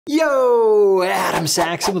Yo, Adam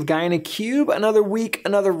Saxton with GuyInACube. Another week,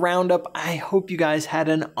 another roundup. I hope you guys had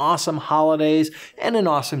an awesome holidays and an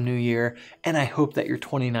awesome new year, and I hope that your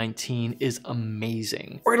 2019 is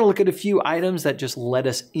amazing. We're gonna look at a few items that just led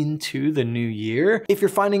us into the new year. If you're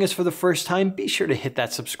finding us for the first time, be sure to hit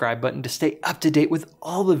that subscribe button to stay up to date with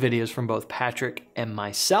all the videos from both Patrick and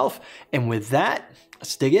myself. And with that,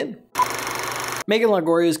 let's dig in. Megan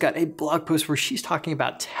Longoria's got a blog post where she's talking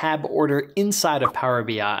about tab order inside of Power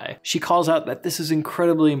BI. She calls out that this is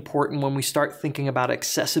incredibly important when we start thinking about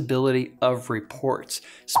accessibility of reports,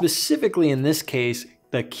 specifically in this case,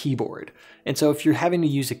 the keyboard. And so if you're having to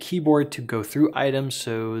use a keyboard to go through items,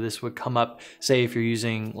 so this would come up, say if you're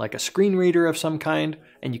using like a screen reader of some kind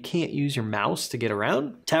and you can't use your mouse to get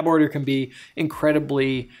around, tab order can be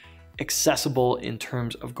incredibly accessible in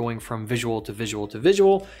terms of going from visual to visual to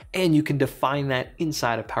visual, and you can define that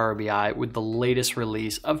inside of Power BI with the latest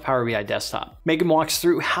release of Power BI Desktop. Megan walks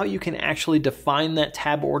through how you can actually define that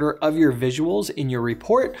tab order of your visuals in your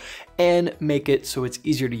report and make it so it's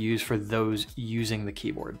easier to use for those using the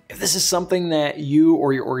keyboard. If this is something that you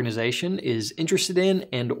or your organization is interested in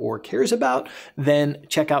and or cares about, then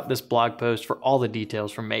check out this blog post for all the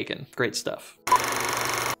details from Megan. Great stuff.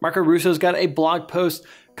 Marco Russo's got a blog post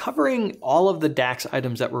covering all of the DAX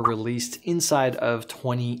items that were released inside of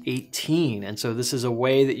 2018. And so this is a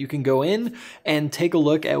way that you can go in and take a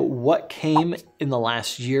look at what came in the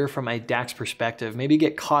last year from a DAX perspective. Maybe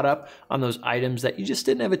get caught up on those items that you just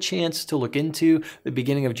didn't have a chance to look into. The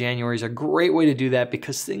beginning of January is a great way to do that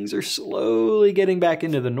because things are slowly getting back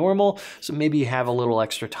into the normal. So maybe you have a little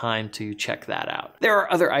extra time to check that out. There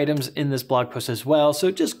are other items in this blog post as well. So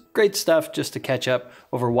just great stuff just to catch up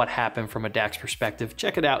over what happened from a DAX perspective.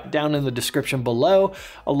 Check it out down in the description below,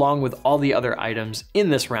 along with all the other items in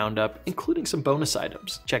this roundup, including some bonus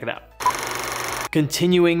items. Check it out.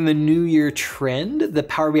 Continuing the new year trend, the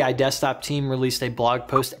Power BI Desktop team released a blog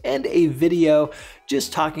post and a video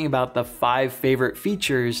just talking about the 5 favorite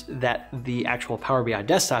features that the actual Power BI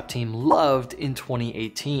Desktop team loved in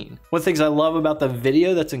 2018. One of the things I love about the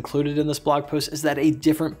video that's included in this blog post is that a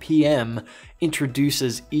different PM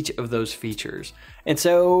introduces each of those features. And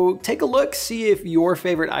so take a look, see if your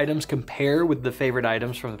favorite items compare with the favorite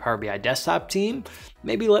items from the Power BI Desktop team.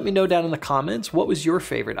 Maybe let me know down in the comments, what was your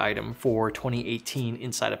favorite item for 2018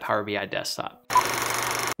 inside of Power BI Desktop?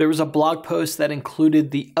 There was a blog post that included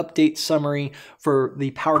the update summary for the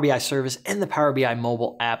Power BI service and the Power BI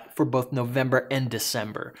mobile app for both November and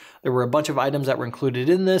December. There were a bunch of items that were included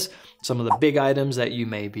in this. Some of the big items that you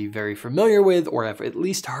may be very familiar with or have at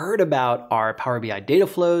least heard about are Power BI data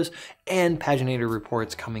flows and paginator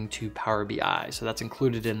reports coming to Power BI. So that's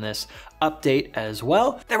included in this update as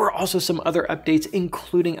well. There were also some other updates,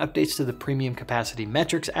 including updates to the Premium Capacity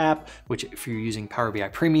Metrics app, which if you're using Power BI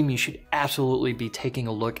Premium, you should absolutely be taking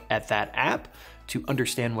a look at that app to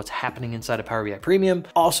understand what's happening inside of Power BI Premium.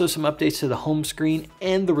 Also some updates to the home screen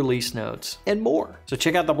and the release notes and more. So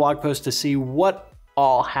check out the blog post to see what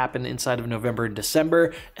all happened inside of November and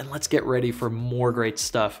December, and let's get ready for more great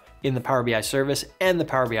stuff in the Power BI service and the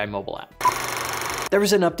Power BI mobile app. There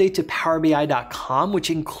was an update to PowerBI.com, which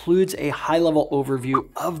includes a high-level overview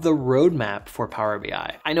of the roadmap for Power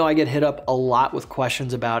BI. I know I get hit up a lot with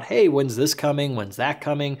questions about, hey, when's this coming? When's that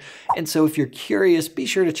coming? And so if you're curious, be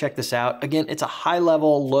sure to check this out. Again, it's a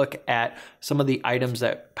high-level look at some of the items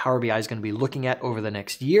that Power BI is going to be looking at over the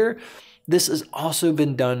next year. This has also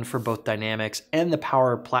been done for both Dynamics and the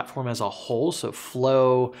Power Platform as a whole, so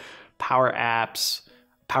Flow, Power Apps,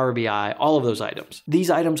 Power BI, all of those items. These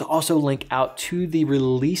items also link out to the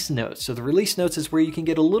release notes. So the release notes is where you can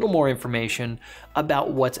get a little more information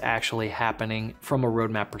about what's actually happening from a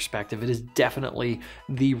roadmap perspective. It is definitely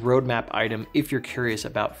the roadmap item if you're curious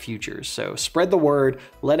about futures. So spread the word,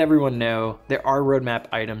 let everyone know there are roadmap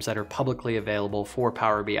items that are publicly available for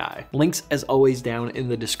Power BI. Links as always down in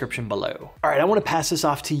the description below. All right, I want to pass this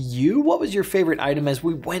off to you. What was your favorite item as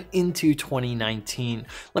we went into 2019?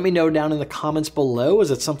 Let me know down in the comments below. Was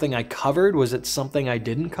it something I covered? Was it something I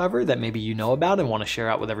didn't cover that maybe you know about and want to share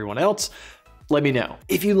out with everyone else? Let me know.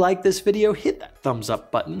 If you like this video, hit that thumbs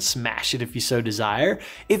up button, smash it if you so desire.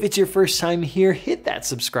 If it's your first time here, hit that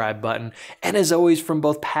subscribe button. And as always, from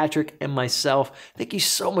both Patrick and myself, thank you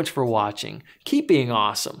so much for watching. Keep being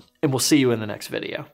awesome, and we'll see you in the next video.